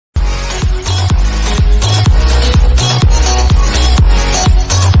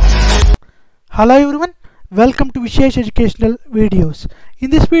Hello everyone, welcome to Vishesh Educational Videos. In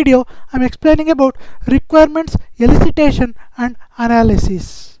this video, I am explaining about requirements, elicitation and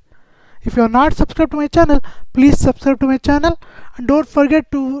analysis. If you are not subscribed to my channel, please subscribe to my channel and don't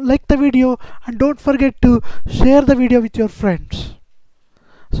forget to like the video and don't forget to share the video with your friends.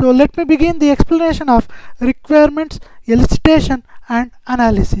 So let me begin the explanation of requirements, elicitation and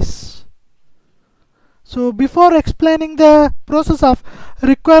analysis. So before explaining the process of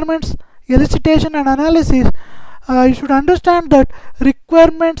requirements, elicitation and analysis, you should understand that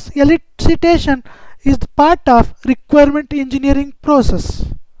requirements elicitation is the part of requirement engineering process,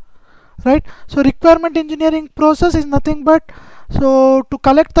 right? So requirement engineering process is nothing but, so to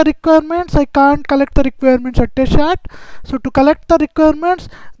collect the requirements, I can't collect the requirements at a shot. So to collect the requirements,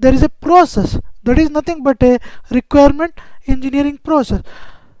 there is a process that is nothing but a requirement engineering process.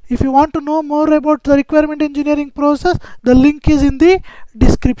 If you want to know more about the requirement engineering process, the link is in the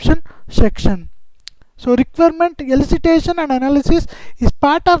description section. So requirement elicitation and analysis is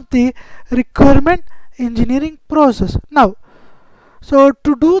part of the requirement engineering process. Now, so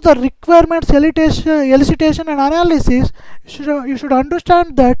to do the requirements elicitation and analysis, you should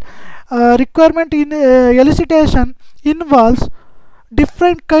understand that requirement elicitation involves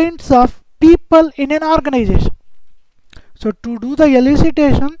different kinds of people in an organization. So to do the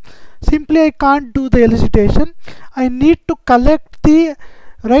elicitation, simply I can't do the elicitation. I need to collect the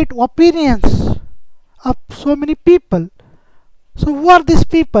right opinions of so many people. So who are these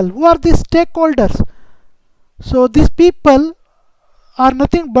people? Who are these stakeholders? So these people are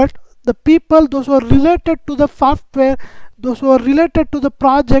nothing but the people, those who are related to the software, those who are related to the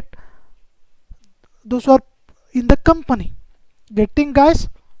project, those who are in the company. Getting, guys?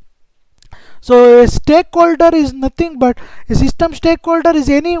 So a stakeholder is nothing but a system stakeholder is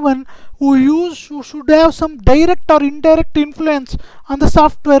anyone who should have some direct or indirect influence on the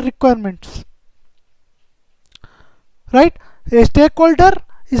software requirements, right? A stakeholder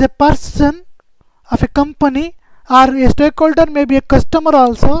is a person of a company, or a stakeholder may be a customer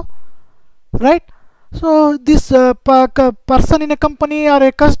also, right? So this person in a company or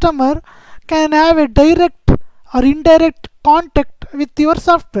a customer can have a direct or indirect contact with your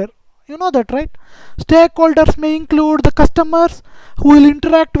software. You know that, right? Stakeholders may include the customers who will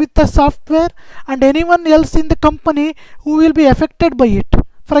interact with the software and anyone else in the company who will be affected by it.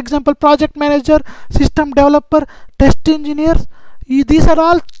 For example, project manager, system developer, test engineers. These are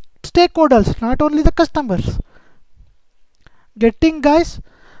all stakeholders, not only the customers. Getting, guys?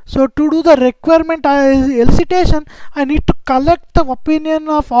 So to do the requirement elicitation, I need to collect the opinion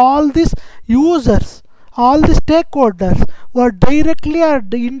of all these users, all the stakeholders who are directly or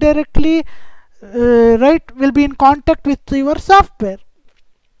indirectly right, will be in contact with your software.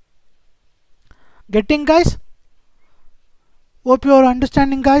 Getting, guys? Hope you are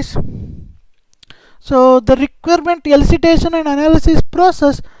understanding, guys. So the requirement elicitation and analysis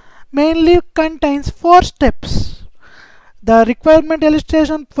process mainly contains 4 steps. The requirement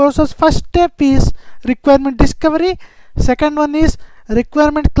elicitation process, first step is requirement discovery, second one is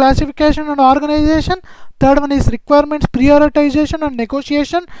requirement classification and organization, third one is requirements prioritization and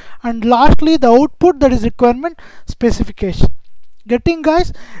negotiation, and lastly the output, that is requirement specification. Getting,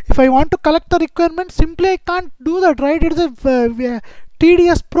 guys? If I want to collect the requirement, simply I can't do that, right? It is a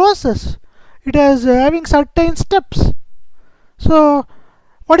tedious process. It is having certain steps. So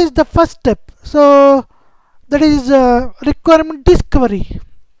what is the first step? So that is requirement discovery.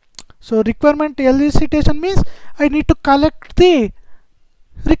 So requirement elicitation means I need to collect the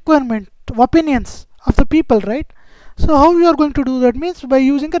requirement opinions of the people, right? So how you are going to do that means by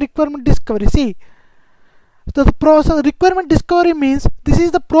using a requirement discovery. See, so the process requirement discovery means this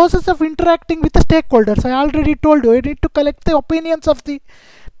is the process of interacting with the stakeholders. I already told you, I need to collect the opinions of the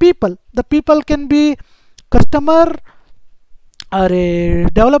people. The people can be customer or a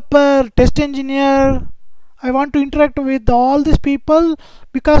developer, test engineer. I want to interact with all these people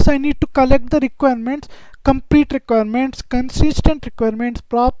because I need to collect the requirements, complete requirements, consistent requirements,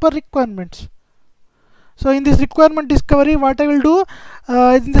 proper requirements. So in this requirement discovery, what I will do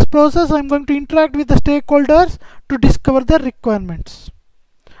in this process, I am going to interact with the stakeholders to discover their requirements.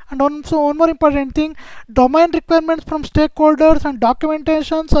 And also one more important thing, domain requirements from stakeholders and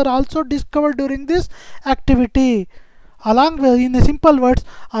documentations are also discovered during this activity. Along with, in a simple words,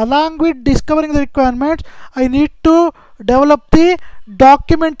 along with discovering the requirements, I need to develop the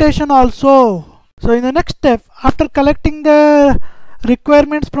documentation also. So in the next step, after collecting the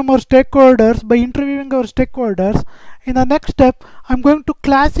requirements from our stakeholders by interviewing our stakeholders, in the next step I'm going to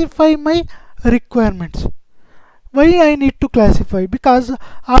classify my requirements. Why I need to classify? Because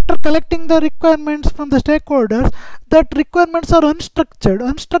after collecting the requirements from the stakeholders, that requirements are unstructured.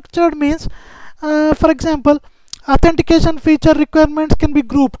 Unstructured means For example, authentication feature requirements can be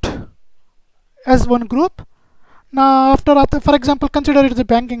grouped as one group. Now, for example, consider it as a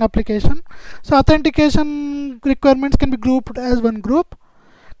banking application. So, authentication requirements can be grouped as one group.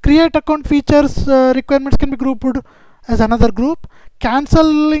 Create account features requirements can be grouped as another group.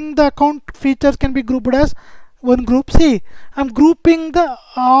 Cancelling the account features can be grouped as one group. See, I'm grouping the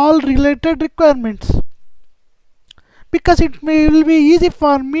all related requirements because will be easy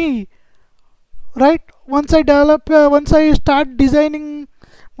for me, right? Once I develop, once I start designing,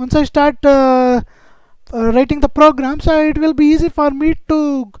 once I start writing the programs, it will be easy for me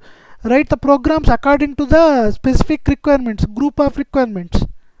to write the programs according to the specific requirements, group of requirements,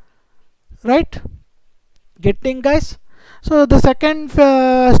 right? Getting, guys? So the second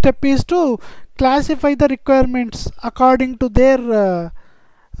step is to classify the requirements according to their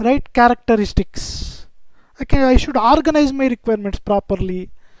right characteristics. Okay, I should organize my requirements properly.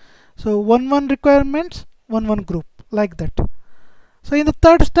 So one requirements, one group, like that. So in the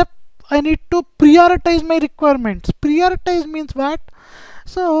third step, I need to prioritize my requirements. Prioritize means what?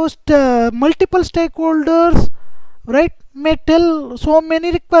 So multiple stakeholders, right, may tell so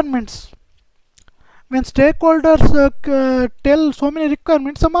many requirements. When stakeholders tell so many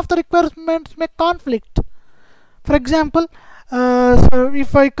requirements, some of the requirements may conflict. For example, so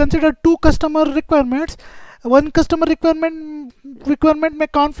if I consider two customer requirements, one customer requirement may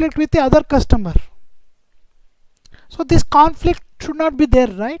conflict with the other customer. So this conflict should not be there,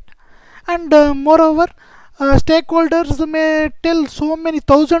 right? And moreover, stakeholders may tell so many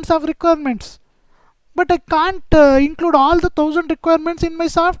thousands of requirements, but I can't include all the 1000 requirements in my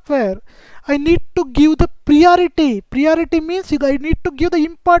software. I need to give the priority. Priority means I need to give the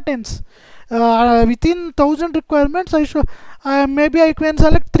importance. Within 1000 requirements, maybe I can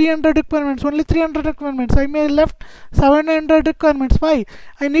select 300 requirements, only 300 requirements. I may left 700 requirements. Why?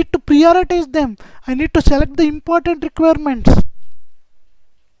 I need to prioritize them. I need to select the important requirements.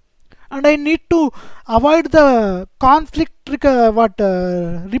 And I need to avoid the conflict,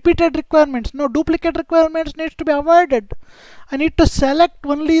 repeated requirements. No, duplicate requirements needs to be avoided. I need to select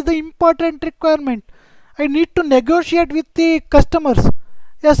only the important requirement. I need to negotiate with the customers.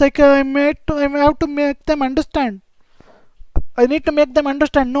 Yes, I have to make them understand. I need to make them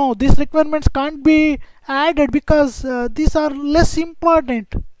understand, no, these requirements can't be added because these are less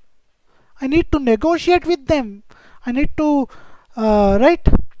important. I need to negotiate with them. I need to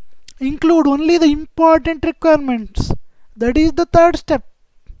include only the important requirements. That is the third step.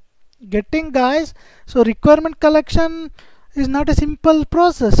 Getting, guys? So requirement collection is not a simple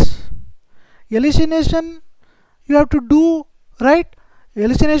process. Elicitation you have to do, right?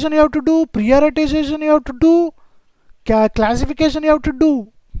 Elicitation you have to do, prioritization you have to do, classification you have to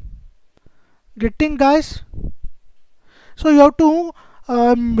do. Getting, guys? So you have to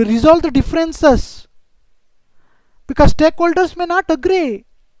resolve the differences because stakeholders may not agree.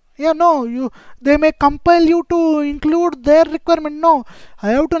 Yeah, no, they may compel you to include their requirement. No,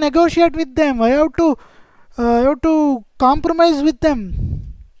 I have to negotiate with them. I have to compromise with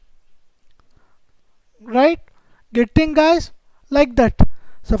them. Right? Getting, guys? Like that.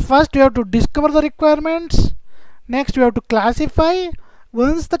 So first you have to discover the requirements. Next you have to classify.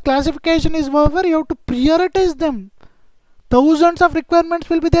 Once the classification is over, you have to prioritize them. Thousands of requirements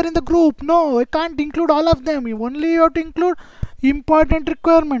will be there in the group. No, I can't include all of them. You have to include important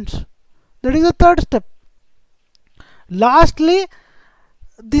requirements. That is the third step. Lastly,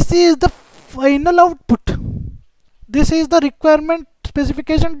 this is the final output. This is the requirement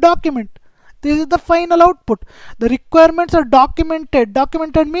specification document. This is the final output. The requirements are documented.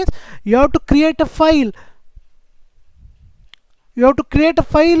 Documented means you have to create a file. You have to create a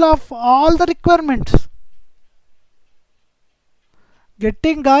file of all the requirements.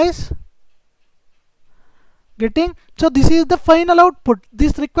 Getting, guys? Getting? So this is the final output.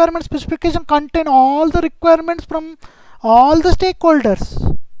 This requirement specification contain all the requirements from all the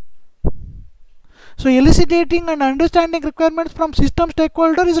stakeholders. So eliciting and understanding requirements from system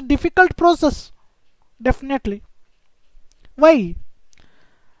stakeholder is a difficult process. Definitely. Why?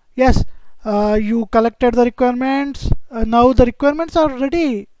 Yes, you collected the requirements. Now the requirements are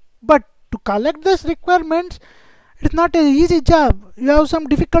ready. But to collect these requirements, it's not an easy job. You have some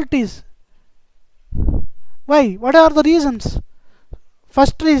difficulties. Why? What are the reasons?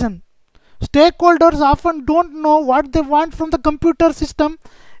 First reason, stakeholders often don't know what they want from the computer system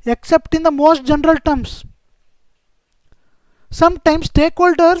except in the most general terms. Sometimes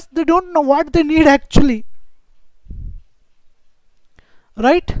stakeholders, they don't know what they need actually.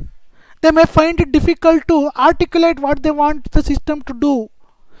 Right? They may find it difficult to articulate what they want the system to do.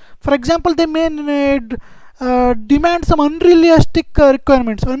 For example, they may demand some unrealistic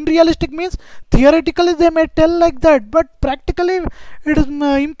requirements. Unrealistic means theoretically they may tell like that, but practically it is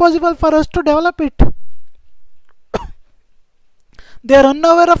impossible for us to develop it. They are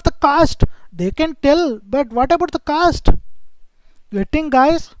unaware of the cost. They can tell, but what about the cost? Getting,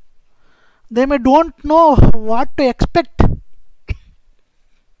 guys? They may don't know what to expect.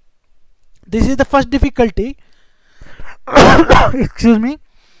 This is the first difficulty. Excuse me.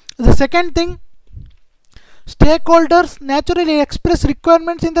 The second thing, stakeholders naturally express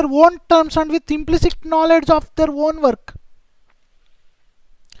requirements in their own terms and with implicit knowledge of their own work.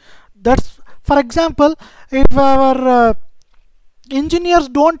 That's, for example, if our engineers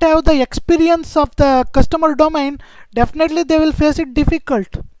don't have the experience of the customer domain, definitely they will face it difficult.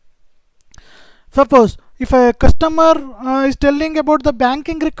 Suppose if a customer is telling about the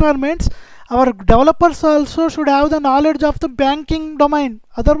banking requirements, our developers also should have the knowledge of the banking domain,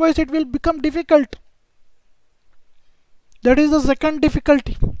 otherwise it will become difficult. That is the second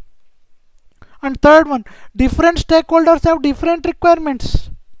difficulty. And third one, different stakeholders have different requirements,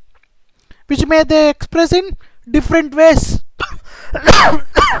 which may they express in different ways.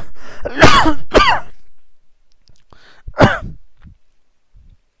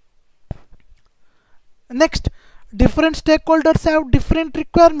 Next, different stakeholders have different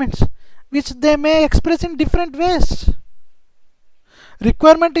requirements, which they may express in different ways.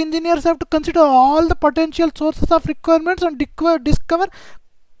 Requirement engineers have to consider all the potential sources of requirements and discover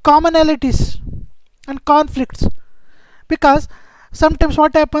commonalities and conflicts. Because sometimes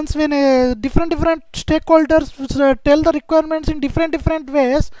what happens when different stakeholders tell the requirements in different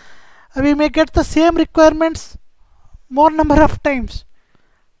ways, we may get the same requirements more number of times.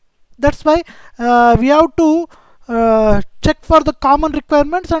 That's why we have to check for the common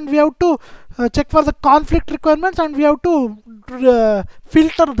requirements, and we have to check for the conflict requirements, and we have to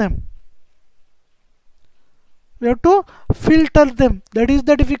filter them. We have to filter them. That is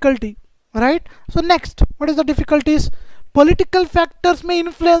the difficulty, right? So next, what is the difficulties? Political factors may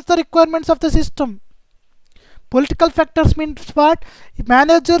influence the requirements of the system. Political factors means what?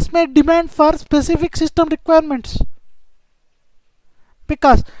 Managers may demand for specific system requirements,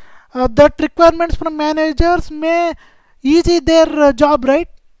 because that requirements from managers may easy their job, right?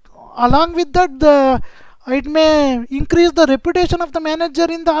 Along with that, it may increase the reputation of the manager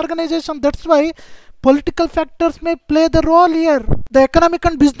in the organization. That's why political factors may play the role here. The economic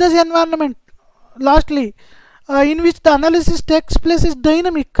and business environment, lastly, in which the analysis takes place, is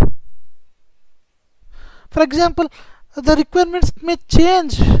dynamic. For example, the requirements may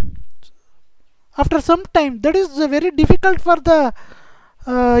change after some time. That is very difficult for the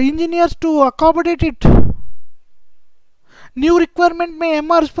engineers to accommodate it. New requirement may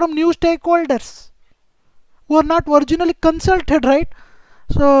emerge from new stakeholders who are not originally consulted, right?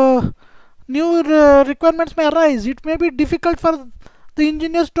 So new requirements may arise. It may be difficult for the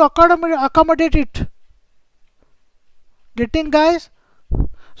engineers to accommodate it. Getting, guys?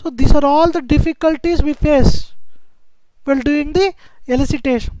 So these are all the difficulties we face while doing the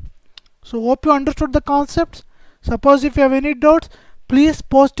elicitation. So hope you understood the concepts. Suppose if you have any doubts, please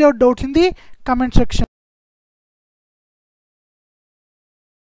post your doubts in the comment section.